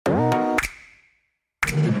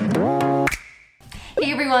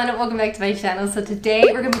everyone, welcome back to my channel. So today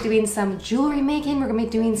we're going to be doing some jewelry making. We're going to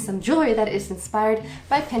be doing some jewelry that is inspired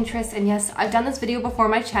by Pinterest. And yes, I've done this video before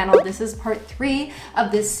on my channel. This is part 3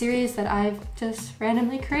 of this series that I've just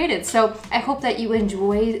randomly created. So I hope that you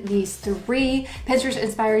enjoy these 3 Pinterest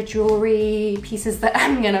inspired jewelry pieces that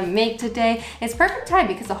I'm going to make today. It's perfect time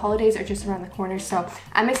because the holidays are just around the corner. So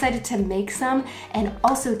I'm excited to make some and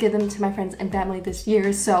also give them to my friends and family this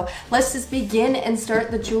year. So let's just begin and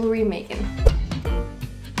start the jewelry making.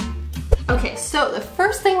 Okay, so the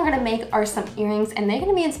first thing we're gonna make are some earrings, and they're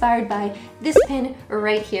gonna be inspired by this pin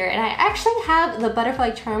right here. And I actually have the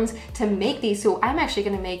butterfly charms to make these, so I'm actually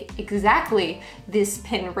gonna make exactly this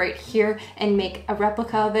pin right here and make a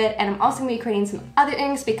replica of it. And I'm also gonna be creating some other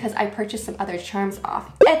earrings because I purchased some other charms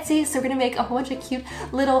off Etsy. So we're gonna make a whole bunch of cute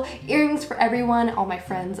little earrings for everyone, all my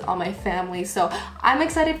friends, all my family. So I'm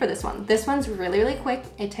excited for this one. This one's really, really quick.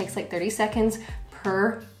 It takes like 30 seconds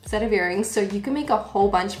per set of earrings, so you can make a whole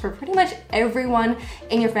bunch for pretty much everyone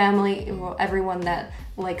in your family, well, everyone that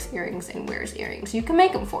likes earrings and wears earrings. You can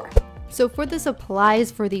make them for. So for the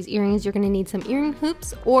supplies for these earrings, you're gonna need some earring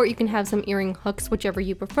hoops, or you can have some earring hooks, whichever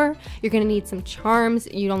you prefer. You're gonna need some charms.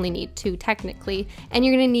 You only need 2 technically, and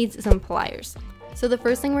you're gonna need some pliers. So the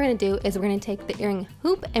first thing we're gonna do is we're gonna take the earring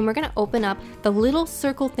hoop and we're gonna open up the little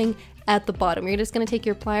circle thing at the bottom. You're just gonna take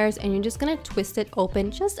your pliers and you're just gonna twist it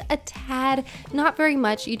open just a tad, not very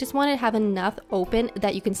much. You just want to have enough open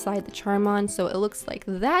that you can slide the charm on, so it looks like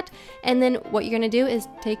that. And then what you're gonna do is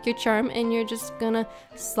take your charm and you're just gonna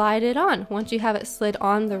slide it on. Once you have it slid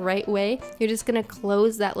on the right way, you're just gonna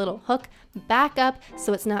close that little hook back up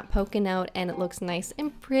so it's not poking out and it looks nice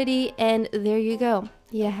and pretty, and there you go.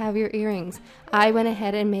 You have your earrings. I went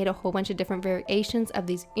ahead and made a whole bunch of different variations of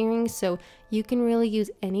these earrings, so you can really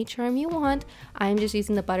use any charm you want. I'm just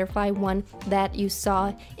using the butterfly one that you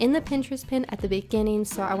saw in the Pinterest pin at the beginning,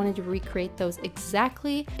 so I wanted to recreate those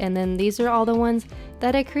exactly. And then these are all the ones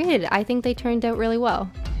that I created. I think they turned out really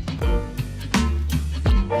well.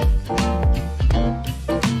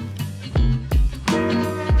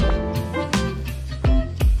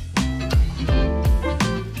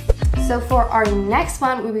 So for our next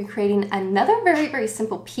one, we'll be creating another very, very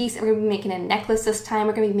simple piece. We're gonna be making a necklace this time.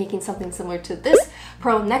 We're gonna be making something similar to this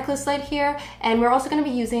pearl necklace right here. And we're also gonna be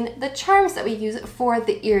using the charms that we use for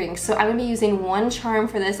the earrings. So I'm gonna be using 1 charm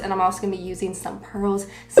for this, and I'm also gonna be using some pearls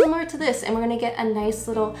similar to this. And we're gonna get a nice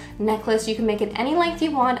little necklace. You can make it any length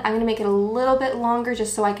you want. I'm gonna make it a little bit longer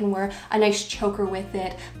just so I can wear a nice choker with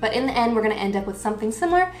it. But in the end, we're gonna end up with something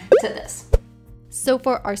similar to this. So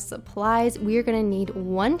for our supplies, we're gonna need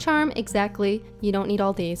 1 charm exactly. You don't need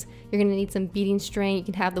all these. You're gonna need some beading string. You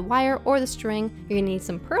can have the wire or the string. You're gonna need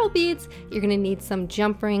some pearl beads. You're gonna need some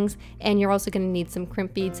jump rings, and you're also gonna need some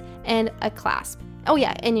crimp beads and a clasp. Oh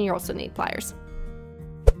yeah, and you also need pliers.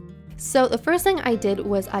 So the first thing I did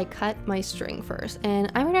was I cut my string first,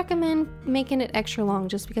 and I would recommend making it extra long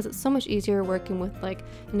just because it's so much easier working with like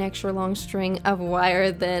an extra long string of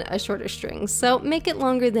wire than a shorter string. So make it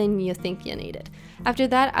longer than you think you need it. After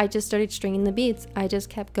that, I just started stringing the beads. I just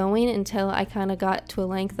kept going until I kind of got to a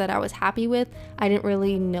length that I was happy with. I didn't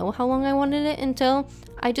really know how long I wanted it until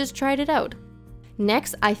I just tried it out.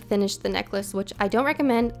 Next, I finished the necklace, which I don't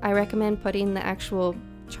recommend. I recommend putting the actual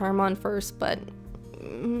charm on first, but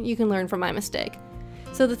you can learn from my mistake.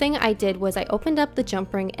 So the thing I did was I opened up the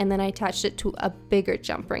jump ring and then I attached it to a bigger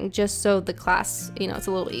jump ring just so the clasp, it's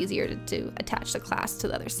a little easier to attach the clasp to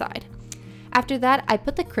the other side. After that, I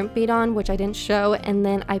put the crimp bead on, which I didn't show, and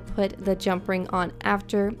then I put the jump ring on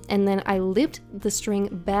after, and then I looped the string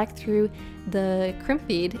back through the crimp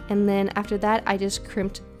bead, and then after that, I just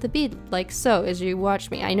crimped the bead like so as you watch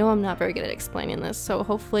me. I know I'm not very good at explaining this, so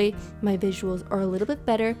hopefully my visuals are a little bit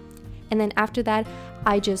better. And then after that,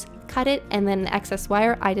 I just cut it, and then the excess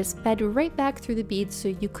wire I just fed right back through the beads so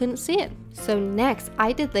you couldn't see it. So next,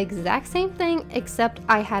 I did the exact same thing, except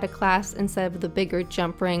I had a clasp instead of the bigger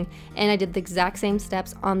jump ring, and I did the exact same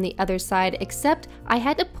steps on the other side, except I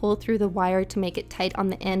had to pull through the wire to make it tight on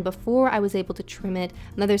the end before I was able to trim it.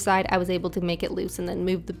 On the other side, I was able to make it loose and then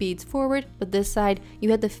move the beads forward, but this side, you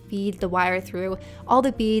had to feed the wire through all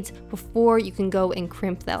the beads before you can go and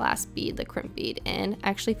crimp that last bead, the crimp bead, and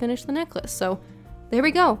actually finish the necklace. So there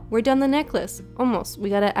we go, we're done the necklace. Almost. We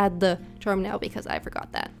gotta add the charm now because I forgot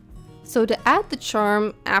that. So to add the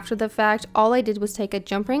charm after the fact, all I did was take a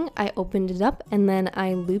jump ring, I opened it up, and then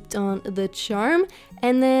I looped on the charm,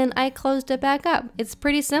 and then I closed it back up. It's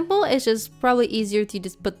pretty simple, it's just probably easier if you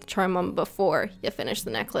just put the charm on before you finish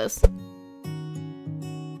the necklace.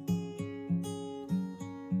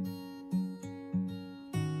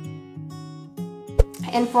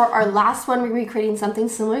 And for our last one, we're going to be creating something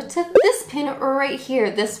similar to this pin right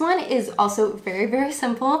here. This one is also very, very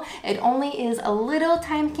simple. It only is a little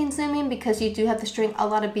time consuming because you do have to string a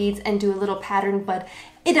lot of beads and do a little pattern, but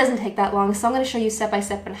it doesn't take that long. So I'm going to show you step by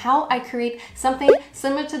step on how I create something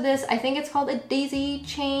similar to this. I think it's called a daisy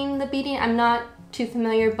chain, the beading. I'm not too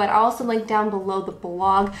familiar, but I'll also link down below the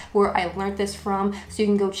blog where I learned this from, so you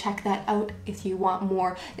can go check that out if you want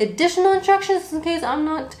more additional instructions in case I'm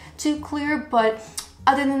not too clear. But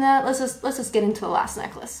other than that, let's just get into the last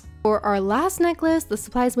necklace. For our last necklace, the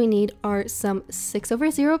supplies we need are some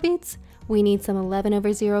 6/0 beads. We need some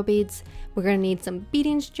 11/0 beads. We're gonna need some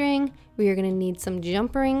beading string. We are gonna need some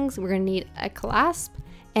jump rings. We're gonna need a clasp,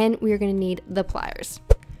 and we are gonna need the pliers.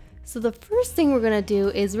 So the first thing we're gonna do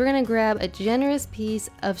is we're gonna grab a generous piece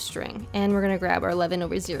of string, and we're gonna grab our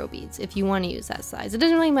 11/0 beads if you want to use that size. It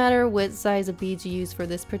doesn't really matter what size of beads you use for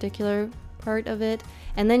this particular part of it.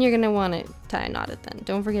 And then you're gonna want to tie a knot at the end.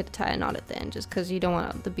 Don't forget to tie a knot at the end, just because you don't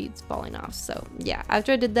want the beads falling off. So yeah,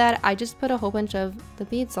 after I did that, I just put a whole bunch of the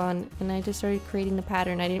beads on, and I just started creating the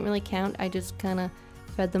pattern. I didn't really count, I just kind of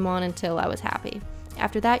fed them on until I was happy.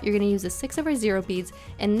 After that, you're gonna use the 6/0 beads,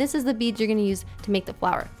 and this is the beads you're gonna use to make the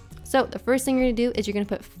flower. So the first thing you're gonna do is you're gonna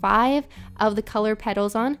put 5 of the color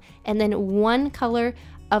petals on, and then 1 color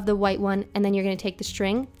of the white one, and then you're gonna take the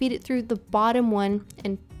string, feed it through the bottom one,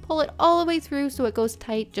 and pull it all the way through so it goes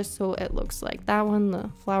tight, just so it looks like that one, the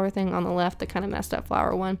flower thing on the left, the kind of messed up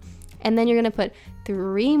flower one. And then you're gonna put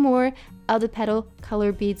 3 more of the petal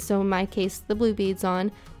color beads, so in my case the blue beads,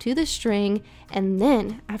 on to the string. And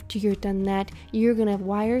then after you're done that, you're gonna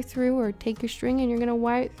wire through, or take your string and you're gonna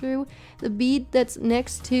wire it through the bead that's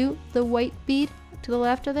next to the white bead to the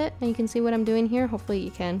left of it. And you can see what I'm doing here. Hopefully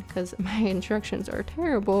you can, because my instructions are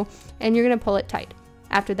terrible. And you're gonna pull it tight.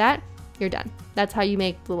 After that, you're done. That's how you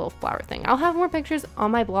make the little flower thing. I'll have more pictures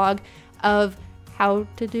on my blog of how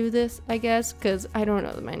to do this, I guess, because I don't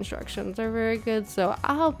know that my instructions are very good. So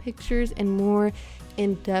I'll have pictures and more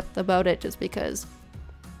in depth about it, just because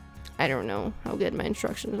I don't know how good my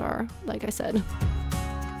instructions are, like I said.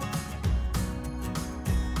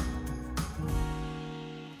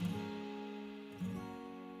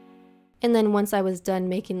 And then once I was done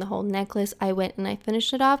making the whole necklace, I went and I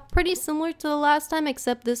finished it off pretty similar to the last time,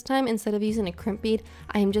 except this time, instead of using a crimp bead,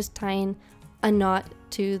 I am just tying a knot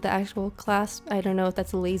to the actual clasp. I don't know if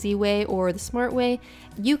that's a lazy way or the smart way.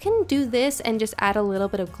 You can do this and just add a little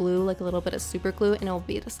bit of glue, like a little bit of super glue, and it'll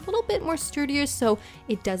be just a little bit more sturdier so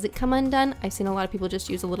it doesn't come undone. I've seen a lot of people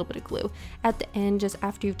just use a little bit of glue. At the end, just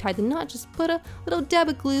after you've tied the knot, just put a little dab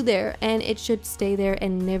of glue there, and it should stay there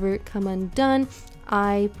and never come undone.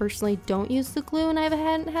 I personally don't use the glue and I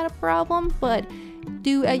haven't had a problem, but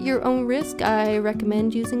do at your own risk. I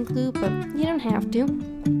recommend using glue, but you don't have to.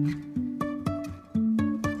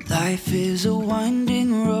 Life is a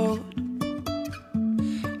winding road,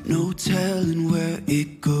 no telling where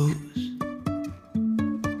it goes.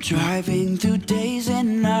 Driving through days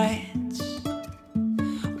and nights,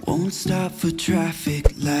 won't stop for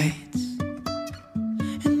traffic lights.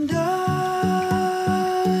 And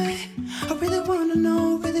I really wanna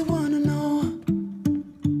know, really wanna know.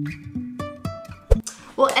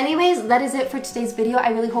 Well, anyways, that is it for today's video. I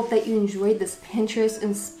really hope that you enjoyed this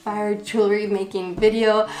Pinterest-inspired jewelry making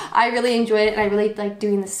video. I really enjoyed it, and I really like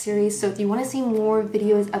doing this series. So if you want to see more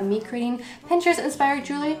videos of me creating Pinterest-inspired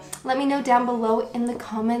jewelry, let me know down below in the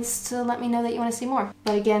comments to let me know that you want to see more.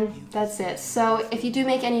 But again, that's it. So if you do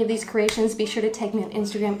make any of these creations, be sure to tag me on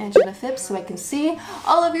Instagram at Jenna Phipps so I can see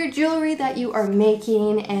all of your jewelry that you are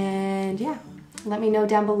making. And yeah, let me know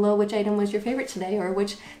down below which item was your favorite today, or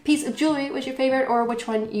which piece of jewelry was your favorite, or which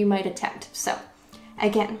one you might attempt. So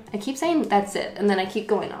again, I keep saying that's it, and then I keep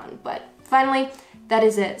going on, but finally, that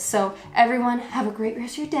is it. So everyone, have a great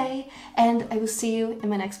rest of your day, and I will see you in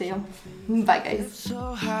my next video. Bye, guys.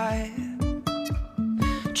 So high,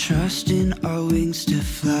 trusting our wings to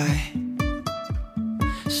fly.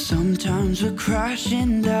 Sometimes we're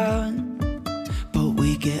crashing down, but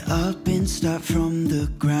we get up and start from the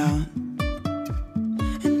ground.